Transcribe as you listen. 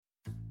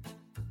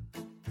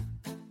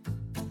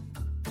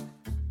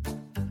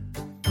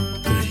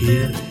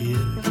here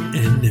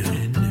and now.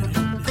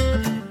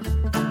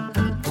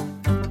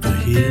 The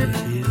here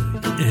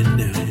and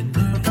now.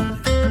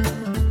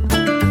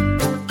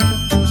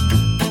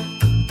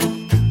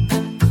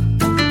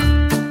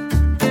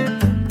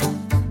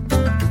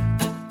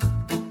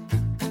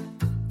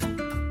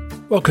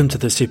 Welcome to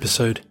this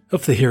episode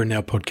of the Here and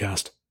Now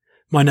podcast.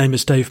 My name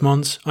is Dave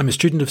Mons. I'm a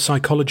student of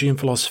psychology and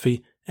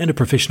philosophy and a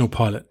professional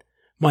pilot.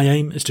 My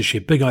aim is to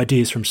share big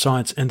ideas from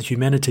science and the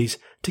humanities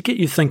to get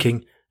you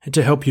thinking and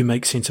to help you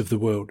make sense of the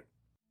world.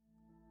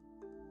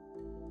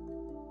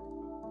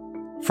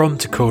 From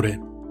Te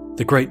Kore,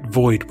 the great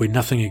void where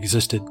nothing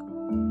existed,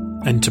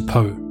 and Te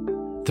Po,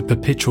 the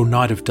perpetual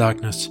night of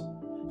darkness,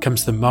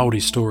 comes the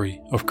Māori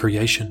story of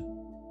creation.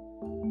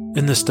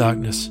 In this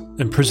darkness,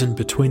 imprisoned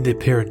between their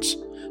parents,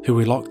 who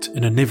were locked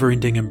in a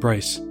never-ending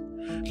embrace,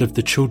 lived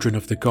the children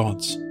of the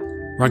gods,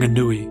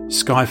 Ranginui,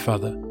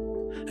 Skyfather,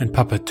 and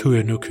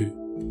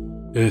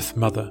Papatuanuku, Earth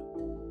Mother.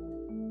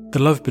 The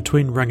love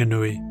between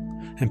Ranginui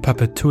and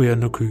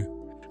Papatuanuku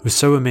was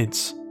so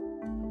immense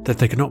that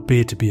they could not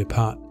bear to be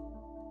apart.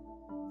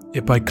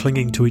 Yet by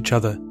clinging to each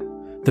other,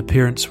 the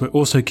parents were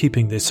also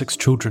keeping their 6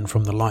 children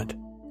from the light.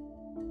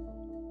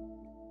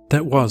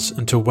 That was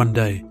until one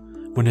day,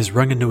 when as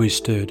Ranginui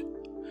stirred,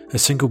 a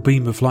single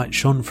beam of light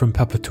shone from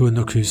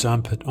Papatuanuku's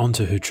armpit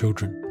onto her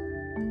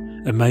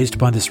children. Amazed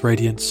by this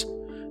radiance,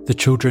 the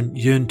children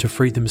yearned to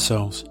free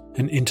themselves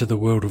and enter the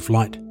world of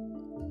light.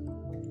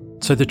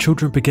 So the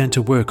children began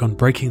to work on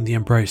breaking the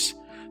embrace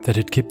that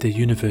had kept their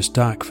universe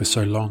dark for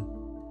so long.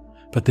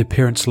 But their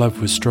parents' love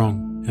was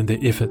strong and their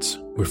efforts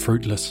were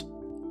fruitless.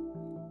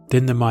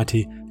 Then the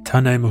mighty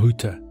Tane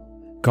Mahuta,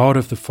 god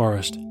of the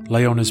forest,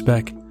 lay on his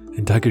back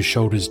and dug his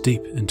shoulders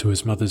deep into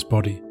his mother's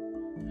body.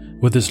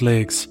 With his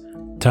legs,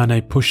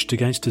 Tane pushed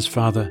against his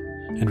father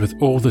and with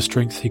all the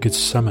strength he could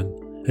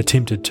summon,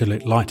 attempted to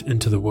let light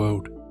into the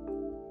world.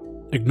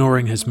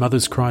 Ignoring his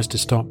mother's cries to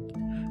stop,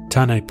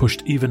 Tane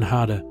pushed even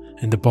harder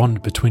and the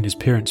bond between his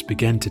parents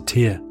began to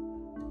tear.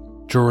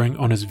 Drawing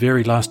on his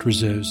very last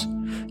reserves,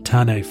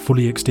 Tane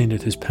fully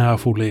extended his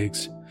powerful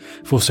legs,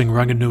 forcing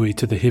Ranginui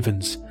to the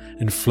heavens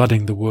and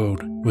flooding the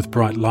world with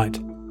bright light.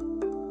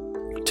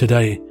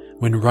 Today,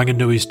 when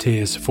Ranginui's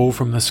tears fall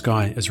from the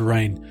sky as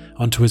rain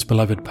onto his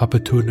beloved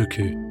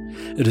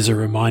Papatuanuku, it is a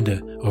reminder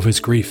of his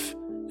grief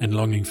and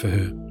longing for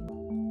her.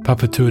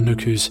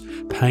 Papatuanuku's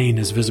pain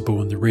is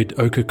visible in the red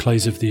ochre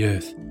clays of the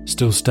earth,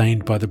 still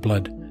stained by the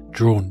blood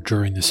drawn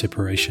during the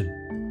separation.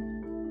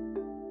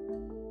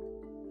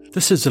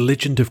 This is a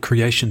legend of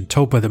creation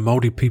told by the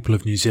Māori people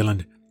of New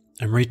Zealand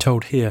and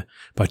retold here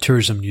by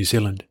Tourism New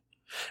Zealand.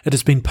 It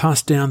has been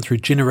passed down through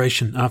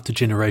generation after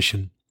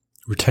generation,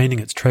 retaining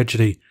its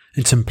tragedy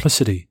and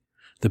simplicity,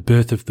 the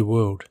birth of the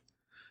world,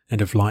 and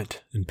of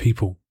light and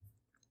people.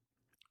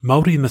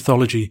 Māori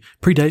mythology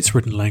predates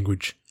written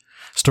language.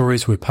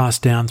 Stories were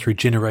passed down through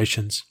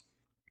generations.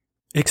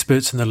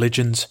 Experts in the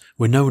legends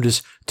were known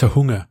as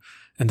tahunga,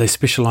 and they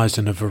specialised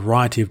in a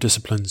variety of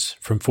disciplines,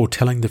 from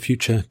foretelling the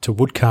future to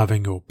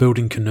woodcarving or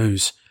building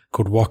canoes,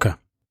 called waka.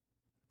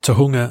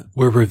 Tahunga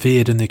were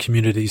revered in their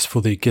communities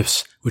for their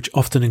gifts, which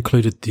often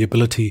included the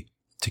ability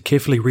to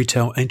carefully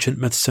retell ancient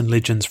myths and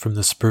legends from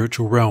the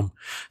spiritual realm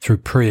through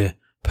prayer,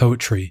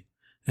 poetry,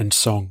 and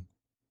song.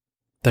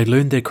 They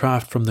learned their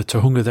craft from the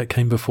tahunga that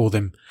came before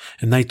them,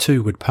 and they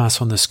too would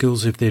pass on the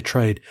skills of their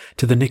trade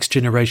to the next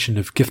generation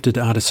of gifted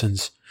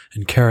artisans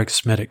and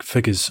charismatic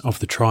figures of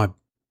the tribe.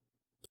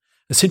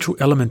 A central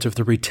element of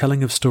the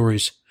retelling of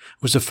stories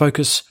was a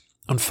focus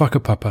on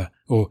whakapapa,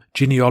 or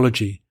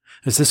genealogy,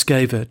 as this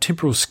gave a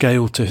temporal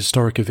scale to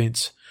historic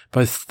events,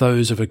 both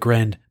those of a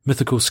grand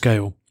mythical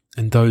scale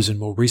and those in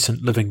more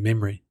recent living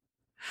memory.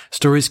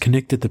 Stories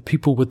connected the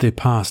people with their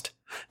past,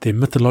 their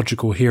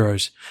mythological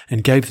heroes,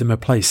 and gave them a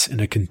place in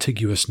a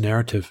contiguous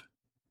narrative.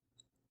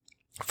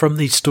 From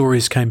these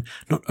stories came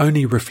not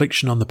only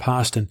reflection on the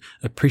past and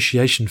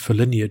appreciation for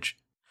lineage,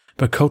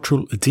 but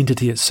cultural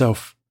identity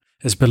itself,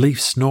 as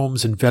beliefs,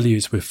 norms, and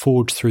values were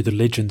forged through the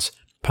legends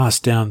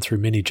passed down through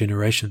many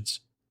generations.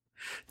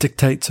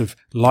 Dictates of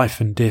life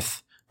and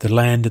death, the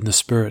land and the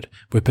spirit,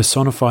 were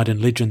personified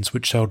in legends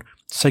which held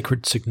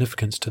sacred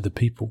significance to the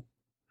people.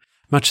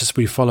 Much as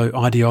we follow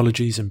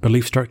ideologies and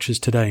belief structures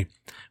today,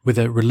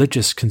 whether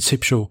religious,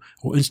 conceptual,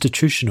 or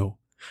institutional,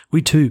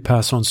 we too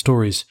pass on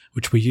stories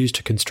which we use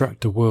to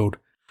construct a world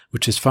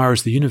which, as far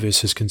as the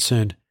universe is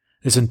concerned,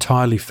 is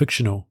entirely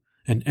fictional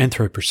and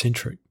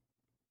anthropocentric.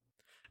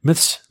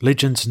 Myths,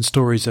 legends, and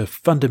stories are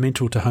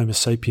fundamental to Homo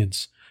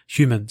sapiens,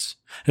 humans,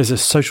 as a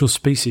social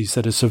species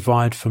that has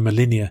survived for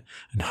millennia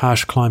in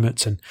harsh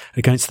climates and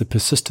against the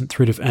persistent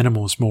threat of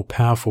animals more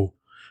powerful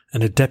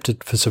and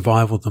adapted for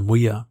survival than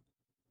we are.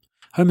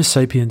 Homo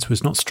sapiens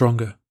was not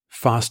stronger,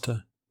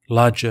 faster,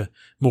 larger,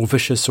 more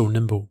vicious or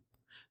nimble.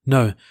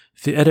 No,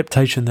 the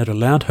adaptation that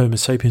allowed Homo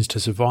sapiens to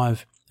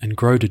survive and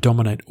grow to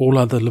dominate all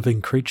other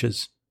living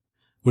creatures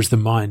was the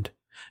mind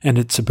and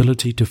its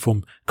ability to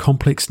form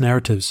complex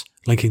narratives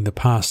linking the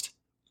past,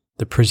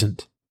 the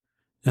present,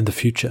 and the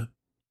future.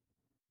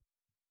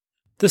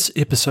 This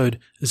episode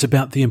is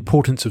about the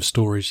importance of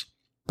stories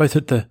both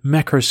at the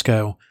macro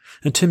scale,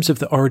 in terms of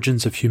the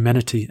origins of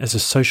humanity as a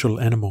social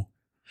animal,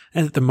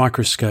 and at the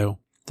micro scale,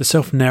 the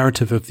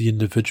self-narrative of the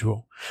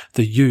individual,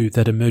 the you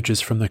that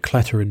emerges from the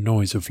clatter and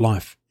noise of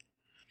life.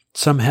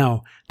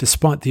 Somehow,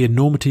 despite the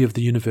enormity of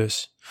the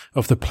universe,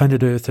 of the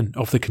planet Earth, and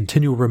of the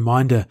continual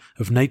reminder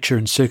of nature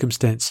and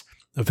circumstance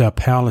of our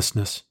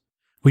powerlessness,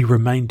 we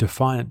remain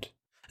defiant,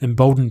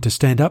 emboldened to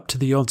stand up to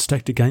the odds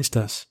stacked against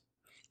us.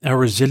 Our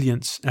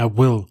resilience, our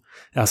will,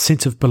 our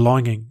sense of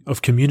belonging,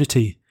 of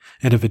community,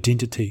 and of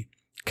identity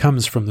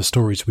comes from the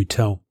stories we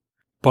tell.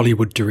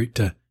 Bollywood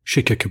director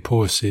Shekhar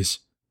Kapoor says,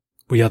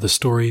 "We are the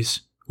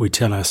stories we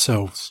tell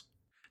ourselves.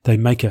 They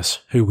make us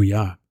who we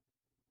are."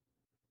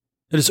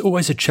 It is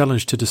always a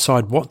challenge to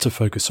decide what to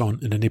focus on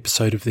in an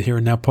episode of the Here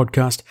and Now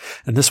podcast,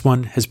 and this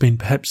one has been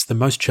perhaps the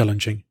most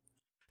challenging.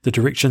 The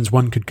directions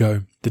one could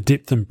go, the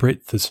depth and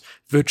breadth is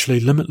virtually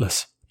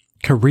limitless.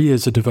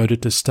 Careers are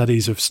devoted to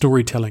studies of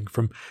storytelling,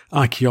 from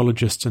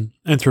archaeologists and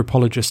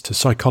anthropologists to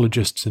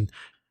psychologists and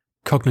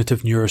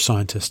cognitive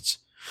neuroscientists.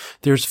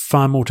 There is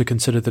far more to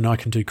consider than I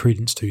can do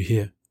credence to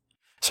here.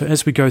 So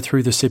as we go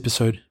through this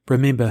episode,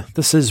 remember,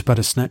 this is but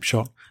a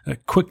snapshot, a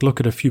quick look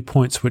at a few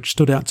points which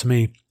stood out to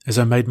me as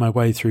I made my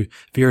way through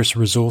various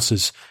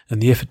resources in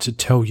the effort to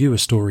tell you a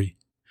story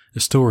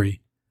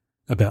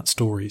about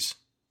stories.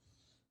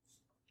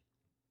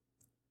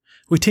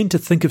 We tend to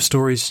think of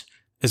stories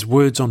as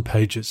words on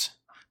pages,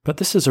 but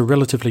this is a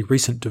relatively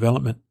recent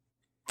development.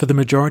 For the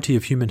majority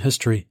of human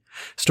history,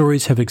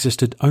 stories have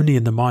existed only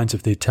in the minds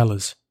of their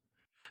tellers.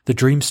 The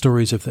dream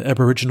stories of the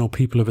Aboriginal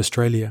people of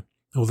Australia,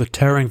 or the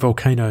towering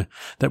volcano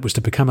that was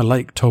to become a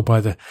lake told by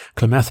the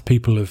Klamath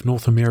people of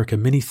North America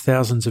many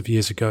thousands of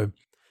years ago,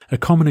 are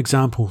common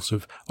examples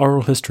of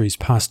oral histories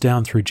passed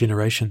down through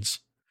generations.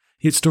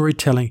 Yet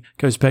storytelling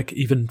goes back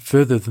even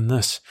further than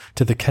this,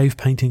 to the cave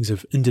paintings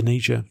of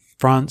Indonesia,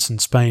 France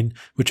and Spain,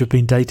 which have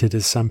been dated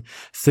as some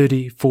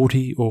 30,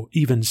 40 or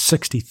even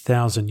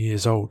 60,000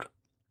 years old.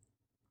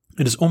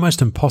 It is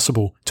almost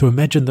impossible to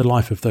imagine the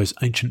life of those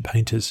ancient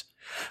painters,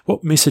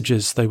 what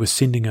messages they were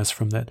sending us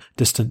from that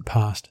distant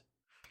past.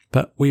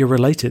 But we are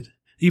related,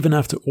 even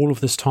after all of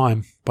this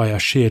time, by our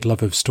shared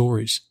love of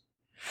stories.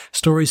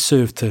 Stories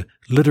serve to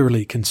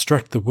literally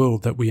construct the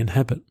world that we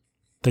inhabit.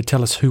 They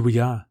tell us who we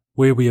are,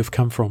 where we have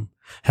come from,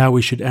 how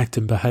we should act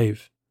and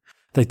behave.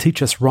 They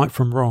teach us right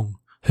from wrong,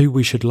 who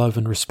we should love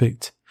and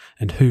respect,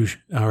 and who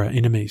are our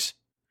enemies.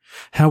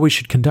 How we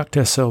should conduct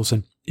ourselves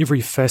in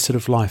every facet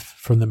of life,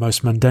 from the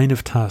most mundane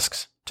of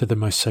tasks to the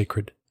most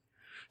sacred.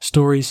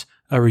 Stories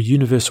are a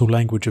universal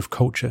language of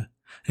culture,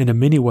 and in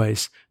many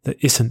ways the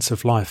essence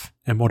of life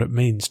and what it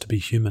means to be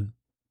human.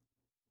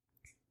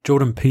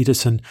 Jordan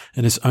Peterson,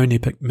 in his own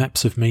epic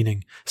Maps of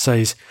Meaning,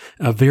 says,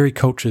 "Our very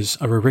cultures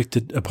are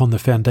erected upon the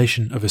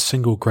foundation of a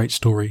single great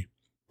story: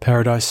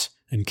 paradise,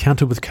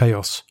 encounter with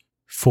chaos,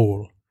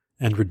 fall,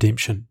 and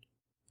redemption."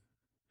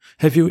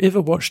 Have you ever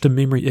watched a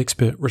memory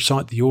expert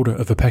recite the order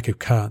of a pack of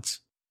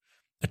cards?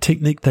 A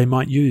technique they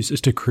might use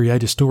is to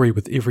create a story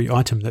with every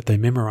item that they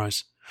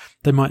memorize.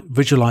 They might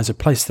visualize a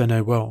place they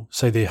know well,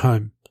 say their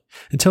home,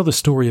 and tell the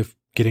story of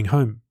getting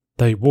home.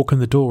 They walk in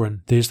the door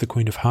and there's the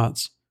Queen of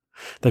Hearts.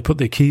 They put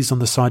their keys on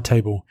the side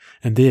table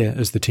and there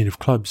is the 10 of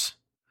Clubs.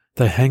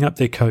 They hang up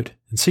their coat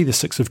and see the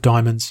 6 of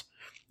Diamonds,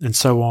 and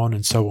so on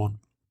and so on.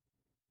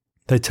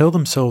 They tell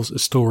themselves a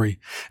story,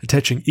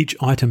 attaching each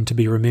item to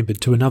be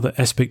remembered to another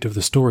aspect of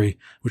the story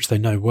which they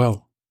know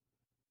well.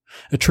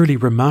 A truly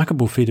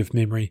remarkable feat of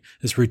memory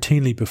is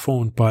routinely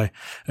performed by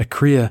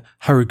Akira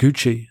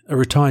Haraguchi, a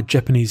retired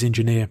Japanese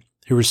engineer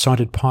who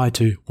recited pi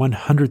to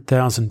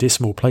 100,000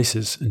 decimal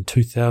places in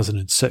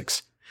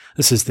 2006.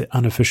 This is the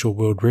unofficial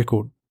world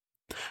record.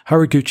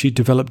 Haraguchi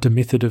developed a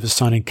method of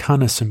assigning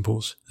kana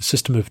symbols, a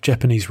system of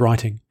Japanese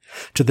writing,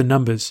 to the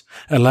numbers,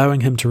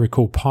 allowing him to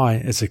recall pi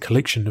as a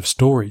collection of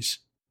stories.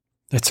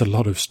 That's a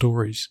lot of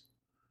stories.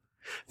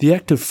 The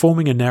act of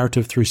forming a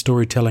narrative through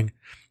storytelling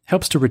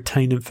helps to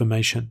retain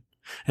information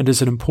and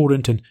is an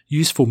important and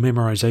useful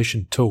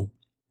memorization tool.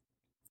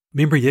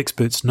 Memory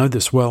experts know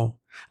this well.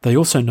 They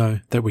also know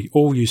that we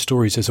all use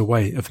stories as a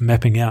way of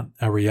mapping out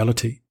our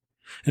reality.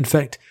 In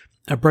fact,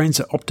 our brains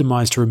are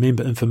optimized to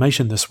remember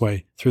information this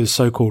way through the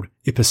so-called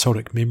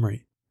episodic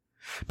memory.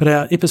 But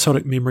our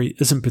episodic memory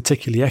isn't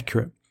particularly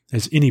accurate,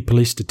 as any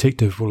police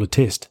detective will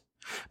attest.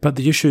 But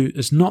the issue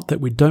is not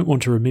that we don't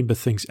want to remember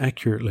things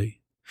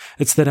accurately.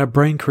 It's that our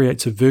brain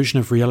creates a version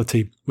of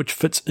reality which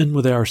fits in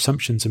with our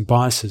assumptions and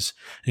biases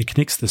and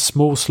connects the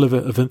small sliver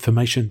of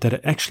information that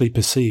it actually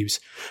perceives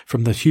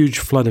from the huge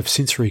flood of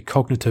sensory,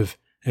 cognitive,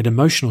 and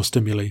emotional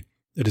stimuli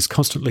it is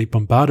constantly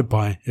bombarded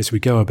by as we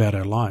go about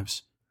our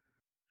lives.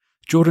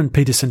 Jordan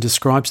Peterson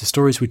describes the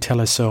stories we tell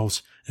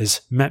ourselves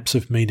as maps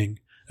of meaning,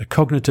 a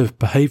cognitive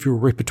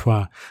behavioral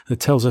repertoire that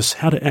tells us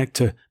how to act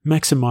to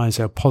maximize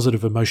our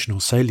positive emotional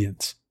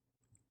salience.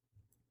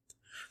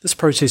 This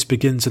process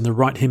begins in the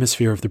right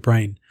hemisphere of the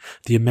brain,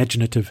 the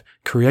imaginative,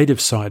 creative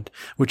side,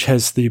 which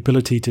has the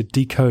ability to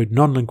decode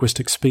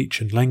non-linguistic speech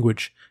and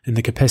language and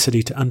the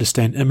capacity to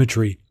understand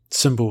imagery,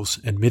 symbols,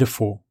 and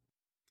metaphor.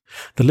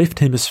 The left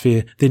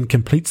hemisphere then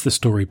completes the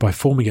story by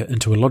forming it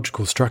into a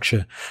logical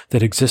structure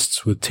that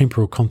exists with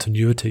temporal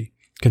continuity,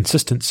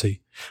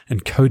 consistency,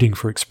 and coding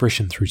for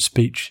expression through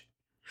speech.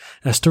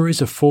 Our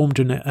stories are formed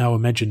in our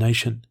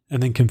imagination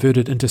and then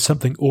converted into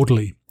something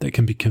orderly that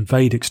can be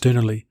conveyed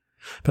externally,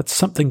 but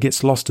something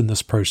gets lost in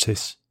this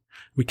process.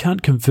 We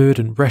can't convert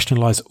and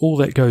rationalize all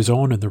that goes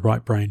on in the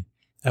right brain.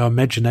 Our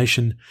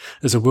imagination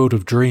is a world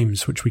of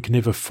dreams which we can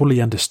never fully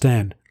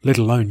understand, let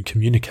alone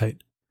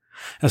communicate.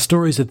 Our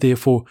stories are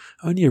therefore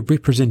only a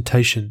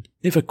representation,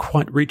 never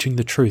quite reaching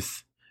the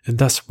truth, and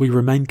thus we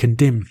remain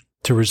condemned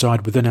to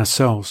reside within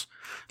ourselves,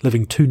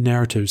 living two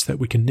narratives that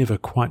we can never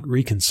quite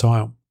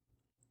reconcile.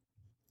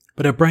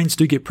 But our brains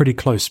do get pretty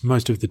close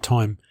most of the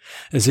time,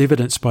 as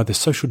evidenced by the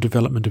social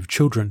development of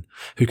children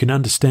who can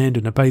understand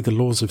and obey the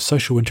laws of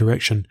social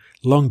interaction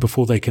long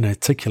before they can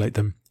articulate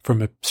them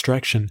from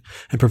abstraction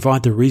and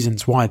provide the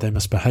reasons why they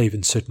must behave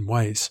in certain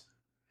ways.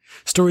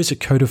 Stories are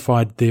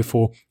codified,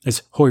 therefore,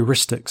 as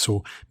heuristics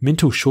or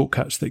mental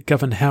shortcuts that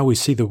govern how we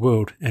see the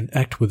world and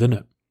act within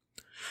it.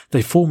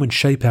 They form and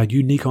shape our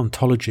unique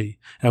ontology,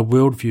 our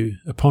worldview,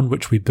 upon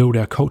which we build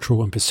our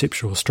cultural and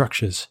perceptual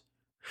structures.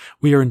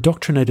 We are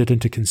indoctrinated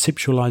into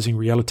conceptualizing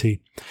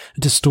reality,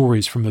 into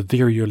stories from a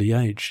very early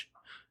age.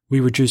 We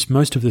reduce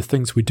most of the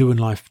things we do in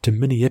life to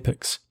mini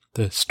epics,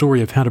 the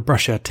story of how to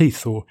brush our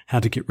teeth or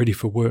how to get ready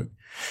for work,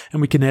 and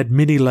we can add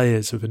many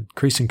layers of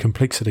increasing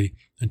complexity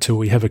until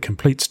we have a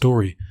complete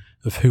story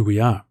of who we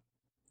are.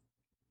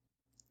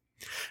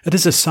 It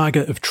is a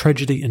saga of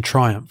tragedy and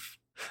triumph,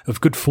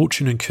 of good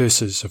fortune and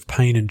curses, of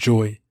pain and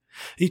joy.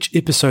 Each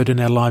episode in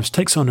our lives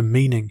takes on a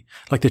meaning,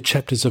 like the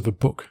chapters of a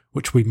book,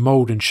 which we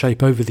mould and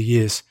shape over the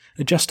years,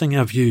 adjusting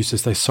our views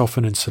as they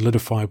soften and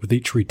solidify with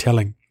each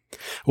retelling,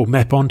 or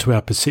map onto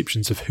our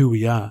perceptions of who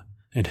we are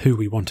and who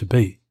we want to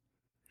be.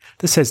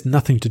 This has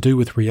nothing to do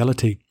with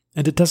reality,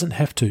 and it doesn't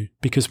have to,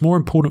 because more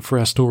important for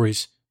our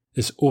stories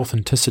is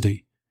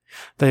authenticity.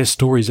 They are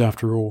stories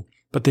after all,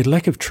 but their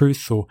lack of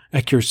truth or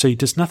accuracy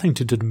does nothing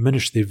to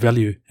diminish their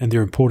value and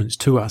their importance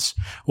to us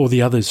or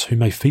the others who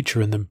may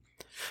feature in them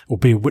or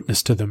be a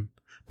witness to them,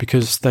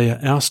 because they are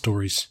our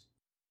stories.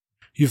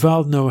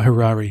 Yuval Noah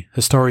Harari,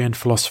 historian,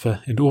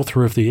 philosopher, and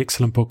author of the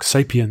excellent book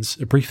Sapiens,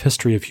 A Brief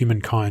History of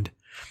Humankind,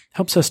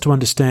 helps us to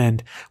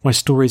understand why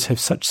stories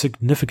have such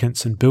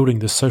significance in building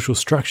the social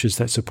structures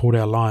that support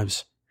our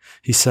lives.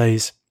 He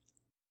says,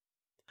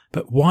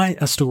 "But why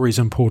are stories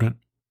important?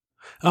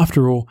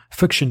 After all,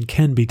 fiction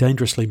can be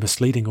dangerously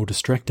misleading or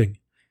distracting.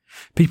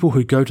 People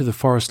who go to the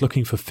forest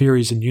looking for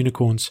fairies and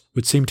unicorns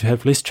would seem to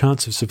have less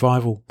chance of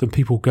survival than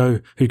people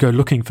who go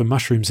looking for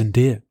mushrooms and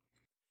deer.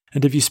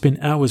 And if you spend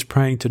hours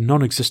praying to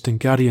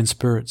non-existent guardian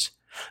spirits,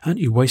 aren't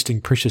you wasting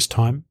precious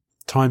time?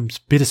 Time's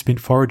better spent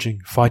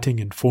foraging,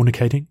 fighting, and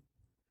fornicating?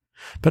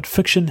 But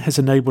fiction has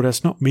enabled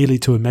us not merely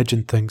to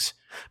imagine things,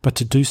 but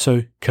to do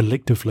so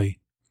collectively.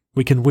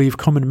 We can weave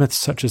common myths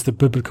such as the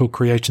biblical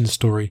creation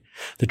story,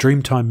 the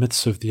Dreamtime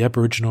myths of the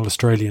Aboriginal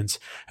Australians,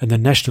 and the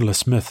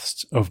nationalist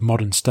myths of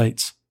modern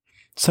states.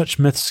 Such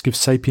myths give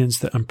sapiens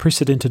the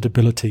unprecedented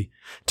ability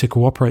to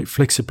cooperate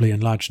flexibly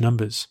in large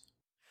numbers.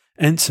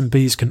 Ants and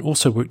bees can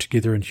also work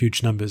together in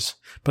huge numbers,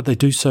 but they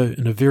do so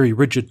in a very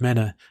rigid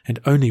manner and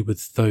only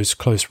with those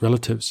close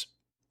relatives.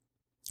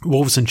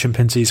 Wolves and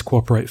chimpanzees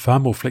cooperate far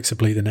more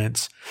flexibly than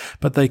ants,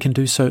 but they can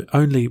do so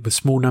only with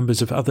small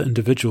numbers of other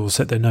individuals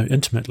that they know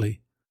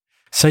intimately.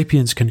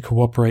 Sapiens can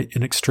cooperate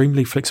in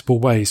extremely flexible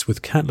ways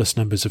with countless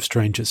numbers of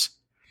strangers.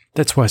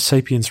 That's why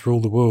sapiens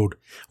rule the world,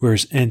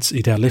 whereas ants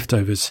eat our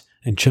leftovers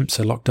and chimps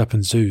are locked up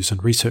in zoos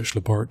and research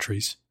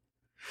laboratories.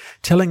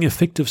 Telling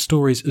effective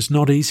stories is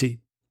not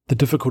easy. The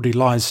difficulty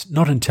lies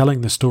not in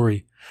telling the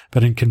story,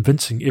 but in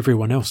convincing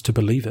everyone else to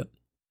believe it.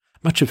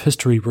 Much of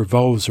history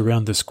revolves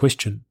around this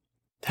question.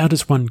 How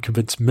does one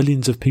convince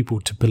millions of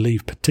people to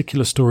believe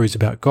particular stories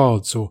about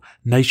gods or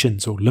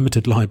nations or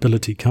limited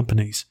liability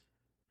companies?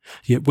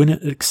 Yet when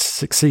it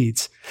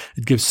succeeds,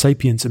 it gives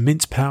sapiens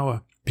immense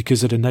power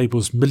because it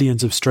enables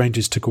millions of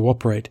strangers to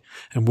cooperate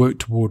and work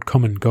toward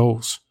common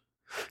goals.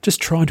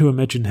 Just try to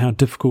imagine how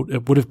difficult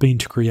it would have been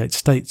to create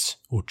states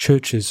or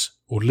churches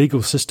or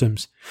legal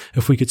systems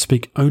if we could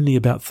speak only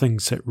about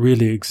things that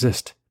really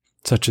exist,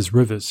 such as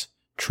rivers,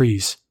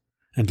 trees,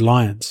 and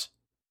lions.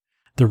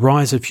 The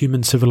rise of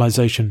human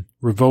civilization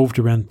revolved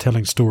around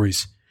telling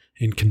stories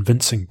and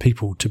convincing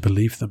people to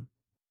believe them.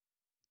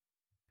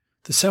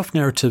 The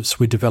self-narratives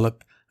we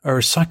develop are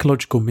a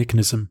psychological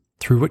mechanism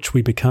through which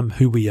we become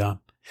who we are,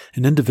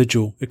 an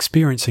individual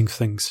experiencing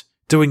things,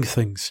 doing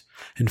things,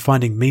 and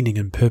finding meaning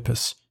and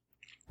purpose.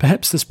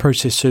 Perhaps this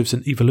process serves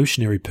an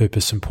evolutionary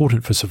purpose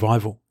important for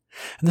survival,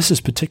 and this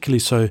is particularly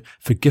so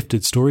for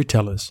gifted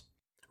storytellers.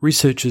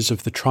 Researchers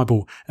of the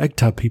tribal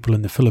Agta people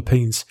in the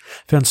Philippines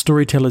found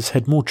storytellers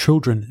had more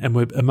children and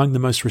were among the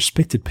most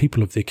respected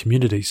people of their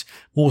communities,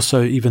 more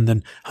so even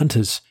than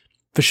hunters,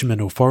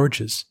 fishermen, or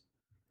foragers.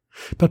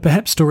 But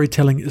perhaps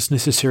storytelling is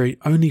necessary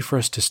only for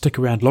us to stick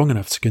around long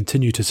enough to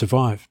continue to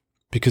survive,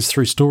 because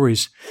through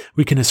stories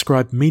we can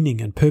ascribe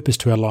meaning and purpose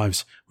to our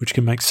lives which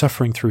can make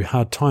suffering through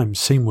hard times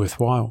seem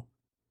worthwhile.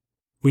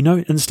 We know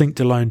instinct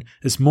alone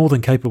is more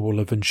than capable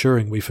of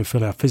ensuring we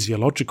fulfill our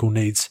physiological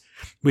needs.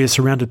 We are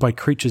surrounded by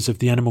creatures of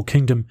the animal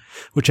kingdom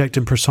which act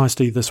in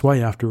precisely this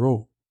way after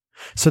all.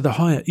 So the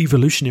higher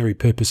evolutionary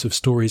purpose of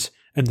stories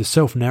and the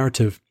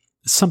self-narrative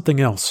is something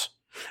else.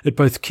 It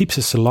both keeps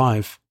us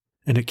alive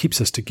and it keeps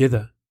us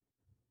together.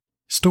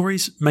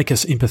 Stories make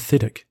us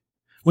empathetic.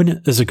 When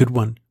it is a good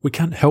one, we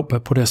can't help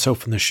but put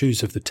ourselves in the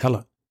shoes of the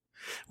teller.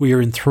 We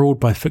are enthralled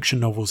by fiction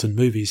novels and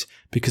movies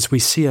because we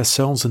see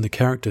ourselves in the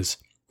characters.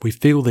 We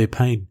feel their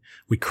pain,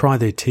 we cry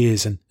their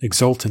tears and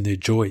exult in their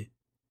joy.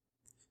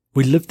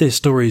 We live their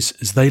stories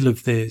as they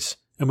live theirs,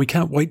 and we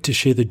can't wait to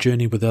share the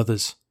journey with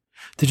others.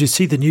 Did you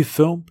see the new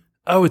film?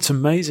 Oh, it's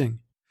amazing.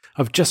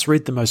 I've just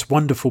read the most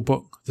wonderful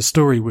book. The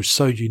story was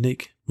so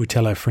unique, we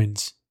tell our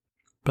friends.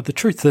 But the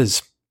truth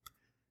is,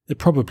 it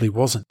probably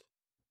wasn't.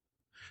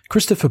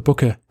 Christopher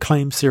Booker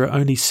claims there are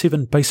only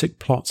 7 basic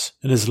plots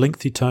in his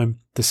lengthy tome,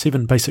 The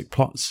 7 Basic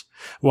Plots,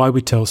 Why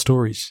We Tell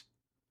Stories.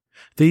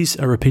 These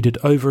are repeated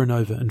over and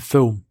over in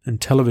film and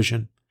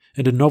television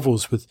and in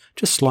novels with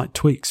just slight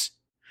tweaks.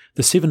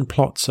 The 7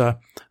 plots are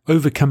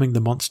overcoming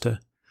the monster,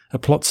 a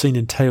plot seen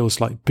in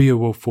tales like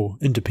Beowulf or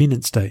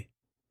Independence Day.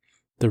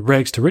 The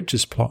rags to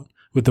riches plot,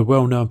 with the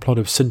well-known plot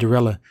of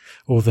Cinderella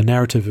or the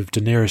narrative of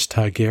Daenerys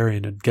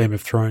Targaryen in Game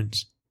of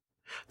Thrones.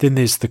 Then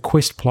there's the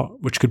quest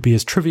plot, which could be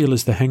as trivial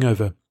as The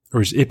Hangover or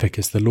as epic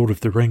as The Lord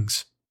of the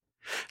Rings.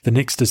 The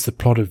next is the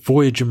plot of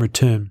Voyage and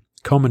Return,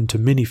 common to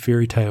many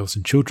fairy tales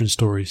and children's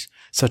stories,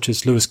 such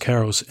as Lewis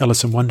Carroll's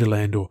Alice in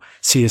Wonderland or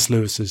C.S.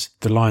 Lewis's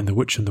The Lion, the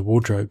Witch and the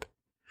Wardrobe.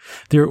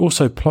 There are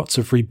also plots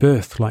of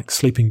rebirth like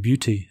Sleeping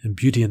Beauty and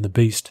Beauty and the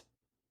Beast.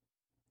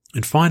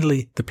 And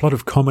finally, the plot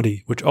of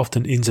comedy, which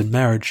often ends in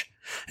marriage,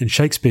 and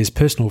Shakespeare's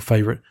personal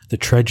favourite, the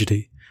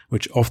tragedy,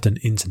 which often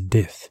ends in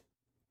death.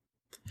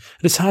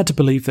 It is hard to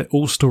believe that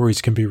all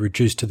stories can be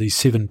reduced to these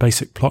 7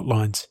 basic plot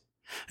lines.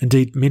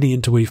 Indeed, many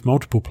interweave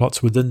multiple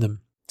plots within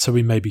them, so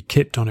we may be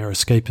kept on our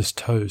escapist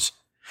toes.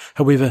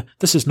 However,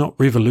 this is not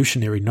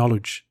revolutionary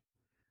knowledge.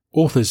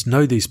 Authors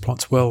know these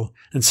plots well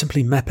and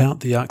simply map out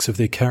the arcs of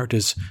their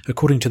characters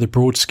according to the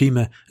broad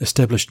schema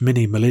established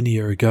many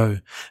millennia ago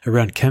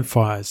around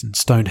campfires and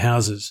stone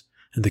houses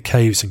and the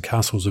caves and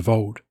castles of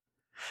old.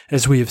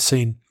 As we have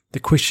seen,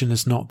 the question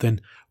is not then,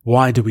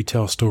 why do we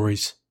tell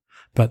stories,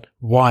 but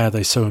why are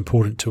they so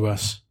important to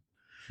us?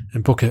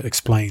 And Booker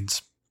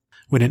explains.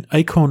 When an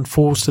acorn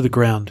falls to the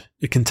ground,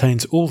 it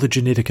contains all the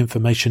genetic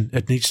information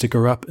it needs to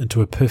grow up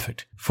into a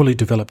perfect, fully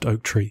developed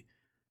oak tree.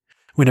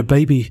 When a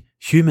baby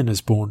human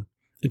is born,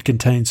 it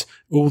contains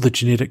all the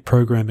genetic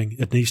programming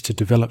it needs to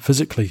develop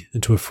physically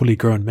into a fully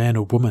grown man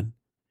or woman.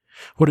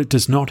 What it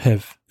does not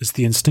have is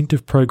the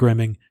instinctive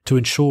programming to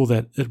ensure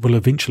that it will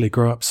eventually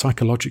grow up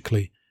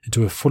psychologically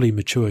into a fully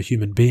mature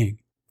human being.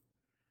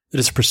 It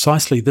is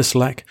precisely this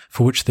lack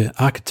for which the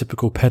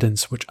archetypical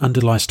patterns which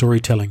underlie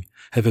storytelling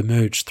have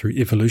emerged through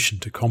evolution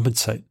to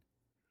compensate.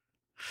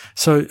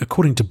 So,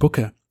 according to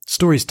Booker,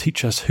 stories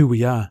teach us who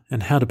we are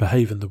and how to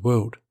behave in the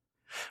world.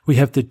 We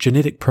have the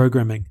genetic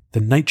programming,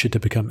 the nature to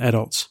become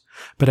adults,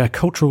 but our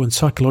cultural and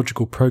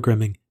psychological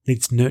programming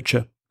needs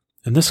nurture,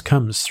 and this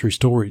comes through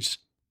stories.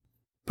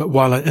 But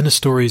while our inner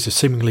stories are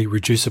seemingly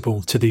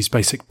reducible to these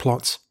basic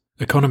plots,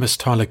 economist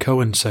Tyler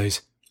Cowen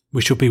says,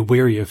 we should be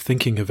wary of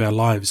thinking of our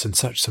lives in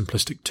such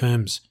simplistic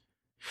terms.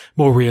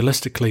 More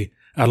realistically,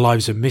 our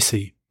lives are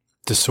messy,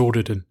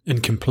 disordered and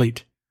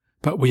incomplete,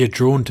 but we are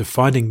drawn to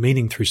finding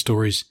meaning through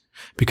stories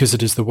because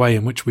it is the way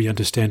in which we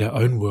understand our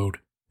own world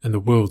and the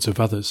worlds of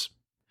others.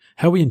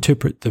 How we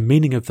interpret the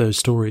meaning of those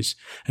stories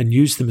and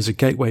use them as a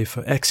gateway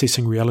for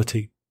accessing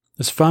reality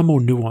is far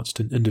more nuanced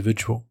and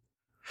individual.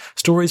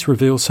 Stories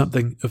reveal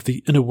something of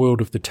the inner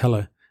world of the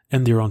teller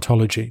and their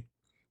ontology.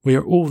 We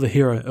are all the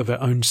hero of our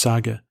own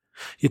saga,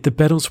 yet the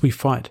battles we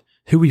fight,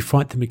 who we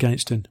fight them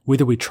against and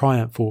whether we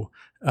triumph or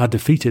are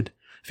defeated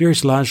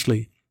varies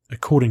largely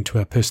according to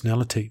our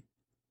personality.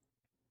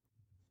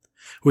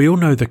 We all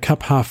know the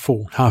cup half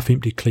full, half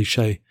empty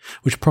cliché,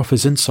 which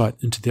proffers insight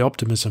into the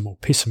optimism or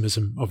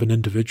pessimism of an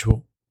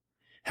individual.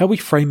 How we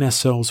frame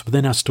ourselves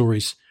within our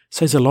stories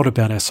says a lot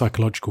about our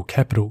psychological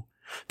capital,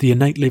 the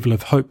innate level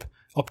of hope,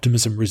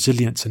 optimism,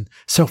 resilience, and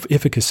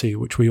self-efficacy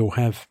which we all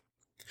have.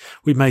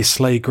 We may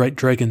slay great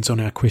dragons on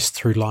our quest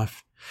through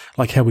life,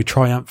 like how we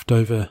triumphed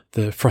over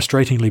the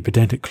frustratingly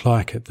pedantic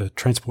clerk at the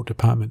transport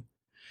department,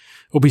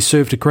 or be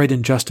served a great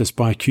injustice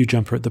by a queue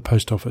jumper at the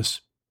post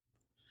office.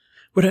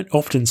 We don't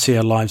often see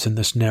our lives in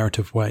this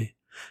narrative way,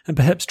 and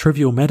perhaps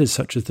trivial matters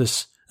such as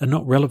this are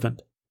not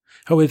relevant.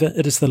 However,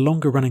 it is the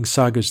longer-running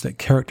sagas that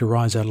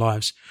characterize our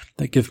lives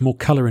that give more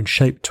colour and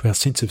shape to our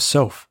sense of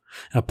self,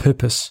 our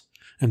purpose,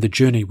 and the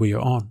journey we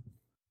are on.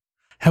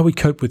 How we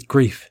cope with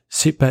grief,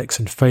 setbacks,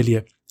 and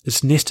failure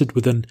is nested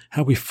within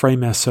how we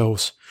frame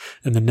ourselves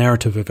in the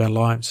narrative of our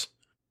lives.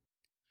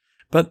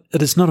 But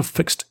it is not a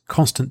fixed,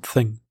 constant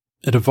thing.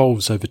 It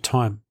evolves over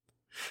time.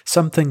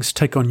 Some things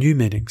take on new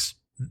meanings,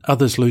 and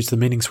others lose the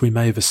meanings we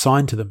may have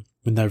assigned to them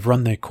when they've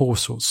run their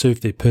course or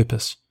served their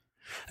purpose.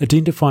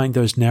 Identifying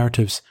those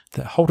narratives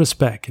that hold us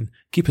back and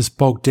keep us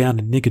bogged down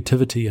in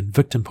negativity and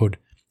victimhood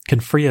can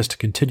free us to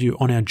continue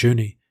on our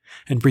journey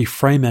and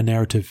reframe our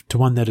narrative to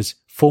one that is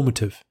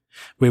formative,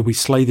 where we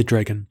slay the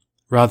dragon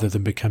rather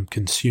than become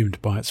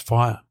consumed by its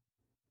fire.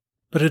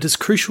 But it is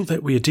crucial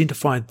that we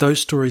identify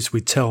those stories we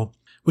tell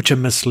which are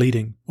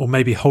misleading or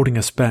maybe holding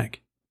us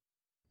back.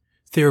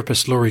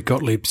 Therapist Laurie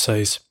Gottlieb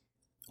says,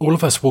 "All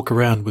of us walk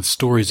around with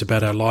stories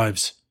about our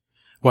lives,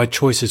 why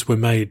choices were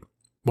made,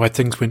 why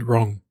things went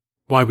wrong,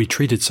 why we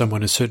treated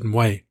someone a certain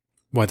way,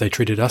 why they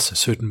treated us a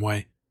certain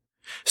way.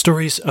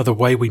 Stories are the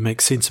way we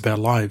make sense of our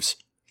lives.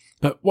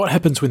 But what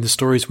happens when the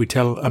stories we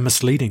tell are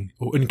misleading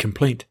or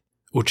incomplete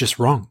or just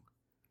wrong?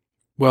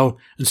 Well,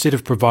 instead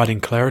of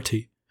providing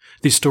clarity,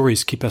 these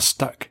stories keep us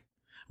stuck.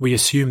 We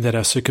assume that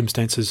our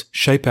circumstances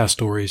shape our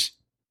stories.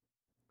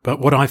 But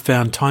what I've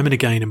found time and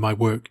again in my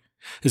work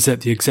is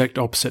that the exact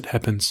opposite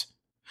happens.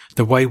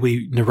 The way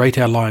we narrate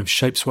our lives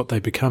shapes what they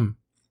become.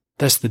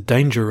 That's the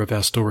danger of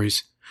our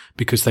stories,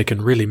 because they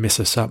can really mess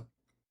us up.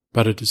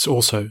 But it is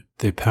also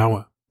their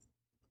power.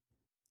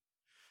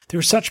 There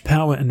is such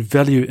power and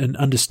value in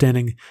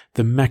understanding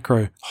the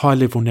macro,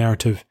 high-level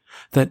narrative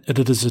that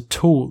it is a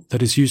tool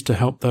that is used to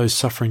help those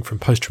suffering from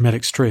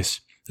post-traumatic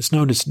stress. It's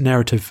known as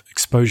narrative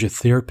exposure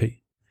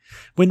therapy.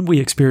 When we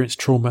experience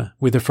trauma,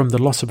 whether from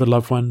the loss of a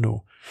loved one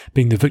or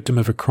being the victim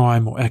of a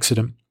crime or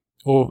accident,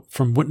 or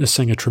from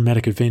witnessing a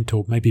traumatic event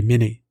or maybe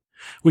many,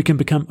 we can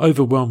become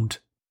overwhelmed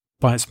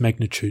by its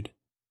magnitude.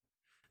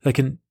 They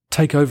can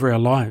take over our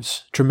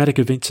lives. Traumatic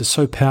events are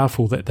so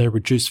powerful that they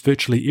reduce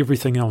virtually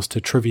everything else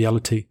to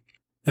triviality,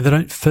 and they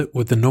don't fit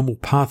with the normal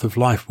path of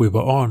life we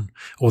were on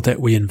or that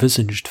we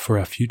envisaged for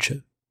our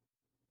future.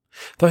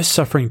 Those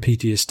suffering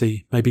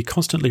PTSD may be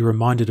constantly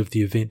reminded of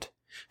the event,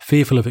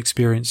 fearful of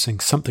experiencing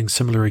something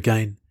similar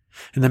again,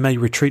 and they may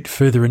retreat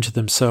further into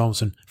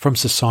themselves and from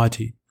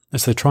society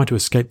as they try to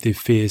escape their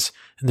fears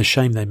and the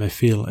shame they may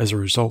feel as a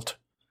result.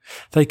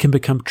 They can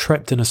become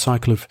trapped in a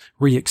cycle of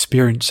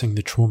re-experiencing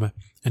the trauma,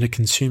 and it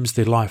consumes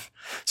their life,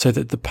 so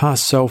that the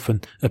past self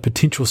and a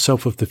potential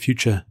self of the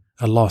future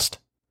are lost,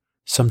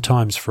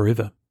 sometimes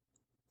forever.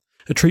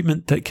 A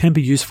treatment that can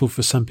be useful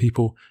for some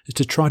people is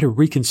to try to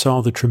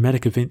reconcile the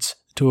traumatic events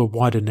to a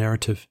wider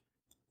narrative.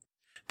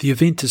 The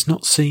event is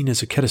not seen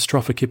as a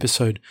catastrophic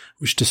episode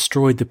which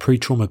destroyed the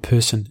pre-trauma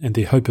person and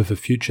their hope of a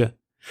future.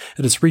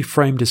 It is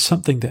reframed as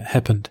something that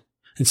happened,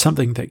 and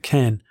something that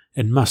can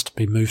and must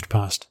be moved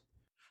past.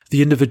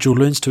 The individual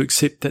learns to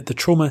accept that the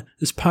trauma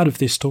is part of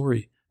their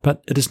story,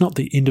 but it is not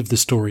the end of the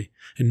story,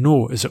 and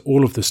nor is it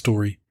all of the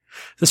story.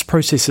 This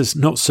process is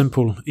not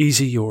simple,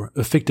 easy, or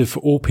effective for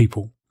all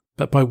people,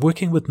 but by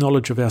working with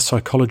knowledge of our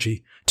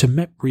psychology to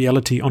map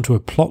reality onto a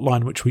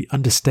plotline which we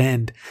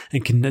understand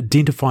and can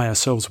identify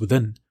ourselves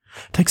within,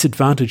 takes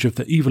advantage of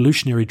the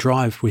evolutionary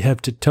drive we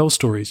have to tell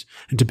stories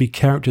and to be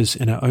characters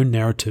in our own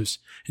narratives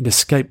and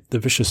escape the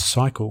vicious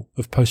cycle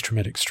of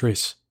post-traumatic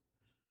stress.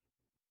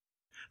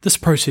 This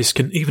process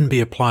can even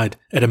be applied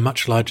at a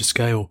much larger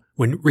scale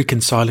when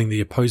reconciling the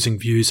opposing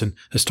views and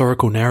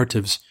historical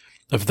narratives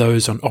of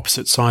those on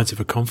opposite sides of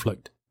a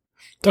conflict.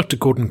 Dr.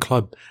 Gordon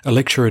Clubb, a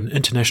lecturer in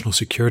international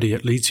security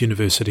at Leeds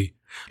University,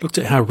 looked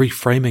at how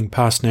reframing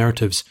past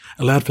narratives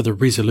allowed for the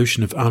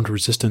resolution of armed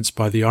resistance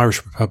by the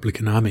Irish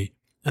Republican Army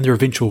and their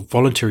eventual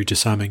voluntary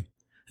disarming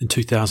in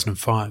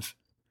 2005.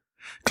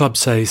 Clubb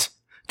says,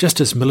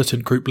 just as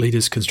militant group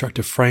leaders construct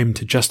a frame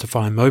to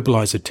justify and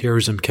mobilise a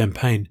terrorism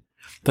campaign,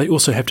 they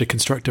also have to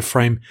construct a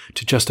frame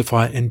to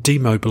justify and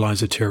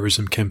demobilise a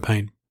terrorism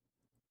campaign.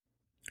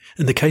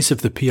 In the case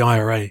of the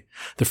PIRA,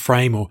 the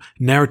frame or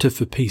narrative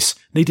for peace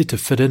needed to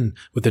fit in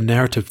with the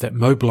narrative that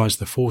mobilised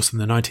the force in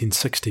the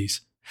 1960s.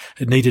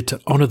 It needed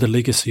to honour the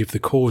legacy of the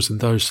cause and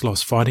those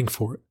lost fighting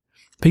for it.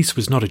 Peace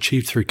was not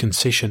achieved through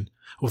concession,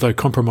 although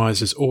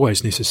compromise is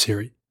always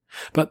necessary,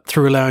 but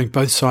through allowing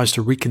both sides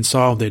to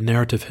reconcile their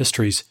narrative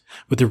histories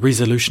with the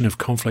resolution of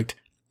conflict,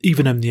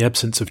 even in the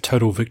absence of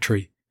total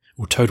victory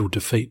or total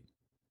defeat.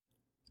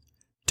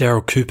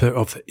 Daryl Cooper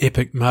of the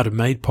Epic Murder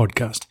Made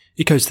podcast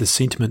echoes the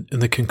sentiment in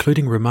the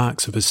concluding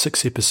remarks of his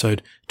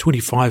 6-episode,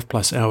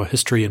 25-plus hour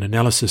history and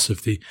analysis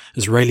of the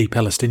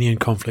Israeli-Palestinian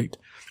conflict,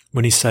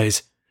 when he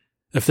says,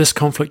 "If this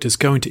conflict is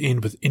going to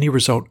end with any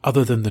result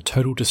other than the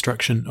total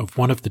destruction of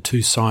one of the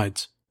two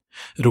sides,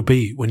 it'll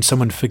be when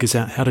someone figures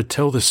out how to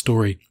tell this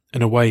story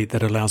in a way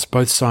that allows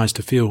both sides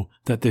to feel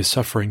that their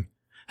suffering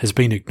has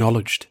been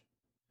acknowledged.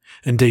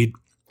 Indeed,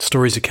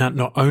 stories account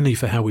not only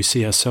for how we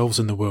see ourselves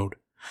in the world,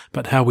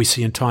 but how we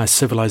see entire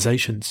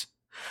civilizations,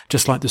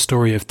 just like the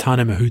story of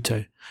Tane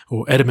Mahute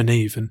or Adam and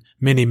Eve and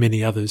many,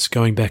 many others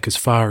going back as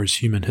far as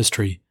human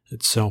history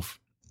itself."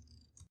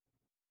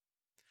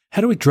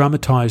 How do we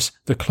dramatize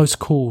the close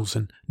calls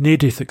and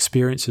near-death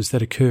experiences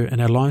that occur in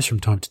our lives from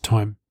time to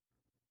time?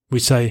 We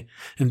say,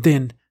 "And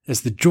then,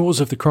 as the jaws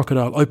of the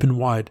crocodile opened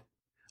wide,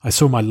 I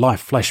saw my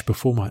life flash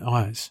before my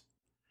eyes."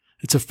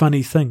 It's a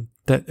funny thing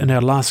that in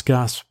our last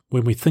gasp,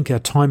 when we think our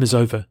time is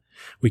over,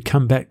 we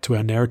come back to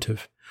our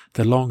narrative.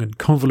 The long and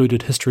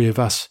convoluted history of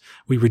us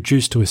we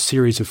reduce to a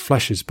series of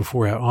flashes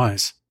before our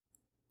eyes.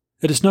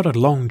 It is not a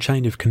long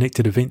chain of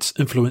connected events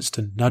influenced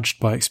and nudged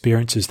by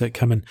experiences that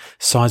come in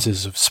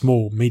sizes of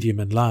small, medium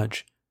and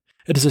large.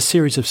 It is a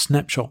series of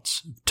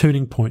snapshots,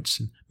 turning points,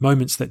 and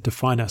moments that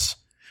define us,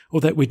 or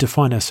that we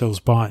define ourselves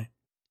by.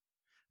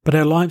 But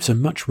our lives are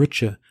much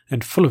richer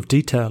and full of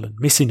detail and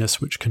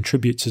messiness which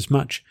contributes as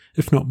much,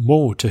 if not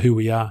more, to who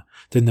we are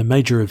than the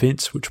major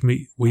events which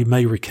we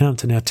may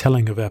recount in our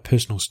telling of our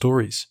personal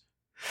stories.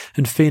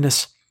 In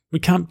fairness, we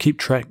can't keep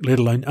track, let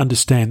alone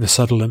understand the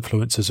subtle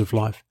influences of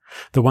life,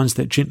 the ones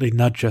that gently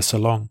nudge us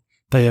along.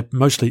 They are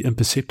mostly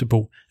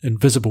imperceptible,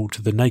 invisible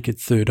to the naked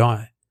third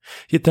eye.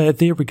 Yet they are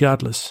there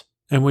regardless,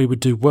 and we would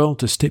do well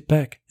to step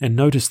back and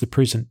notice the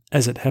present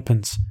as it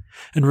happens,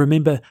 and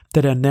remember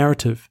that our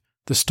narrative,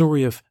 the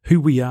story of who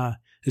we are,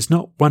 is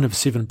not one of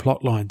 7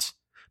 plot lines,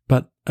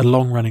 but a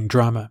long-running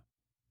drama.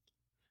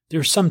 There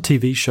are some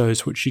TV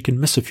shows which you can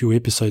miss a few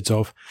episodes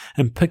of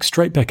and pick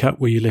straight back up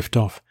where you left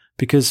off,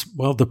 because,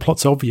 well, the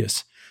plot's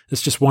obvious.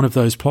 It's just one of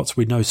those plots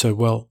we know so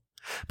well.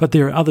 But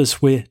there are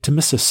others where to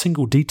miss a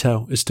single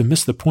detail is to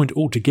miss the point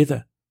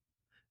altogether.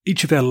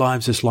 Each of our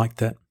lives is like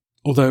that,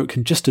 although it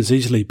can just as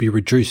easily be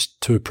reduced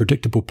to a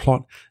predictable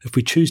plot if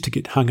we choose to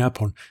get hung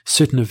up on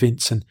certain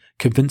events and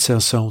convince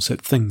ourselves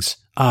that things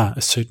are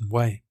a certain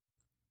way.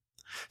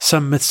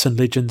 Some myths and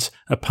legends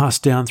are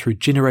passed down through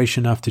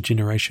generation after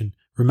generation,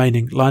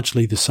 remaining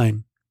largely the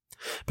same.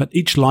 But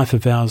each life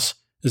of ours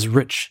is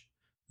rich,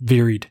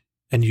 varied,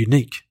 and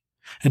unique,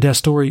 and our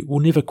story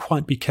will never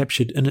quite be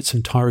captured in its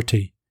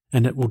entirety,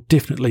 and it will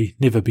definitely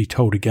never be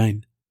told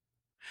again.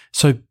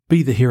 So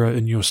be the hero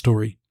in your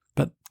story,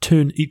 but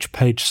turn each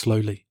page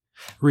slowly.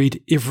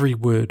 Read every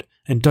word,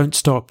 and don't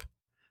stop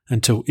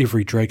until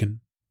every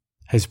dragon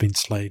has been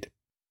slayed.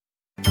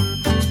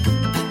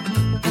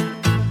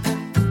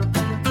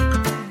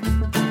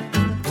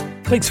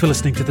 Thanks for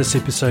listening to this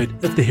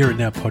episode of the Here and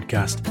Now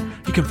Podcast.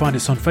 You can find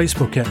us on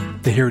Facebook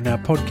at the Here and Now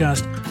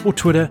Podcast or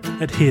Twitter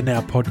at Here Now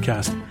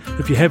Podcast.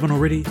 If you haven't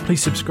already,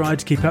 please subscribe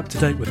to keep up to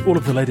date with all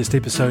of the latest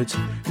episodes.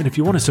 And if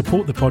you want to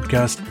support the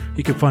podcast,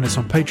 you can find us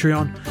on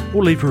Patreon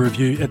or leave a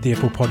review at the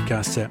Apple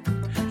Podcasts app.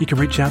 You can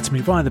reach out to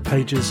me via the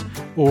pages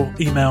or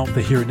email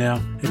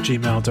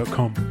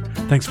thehereandnow@gmail.com.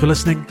 Thanks for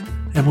listening,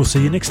 and we'll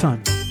see you next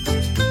time.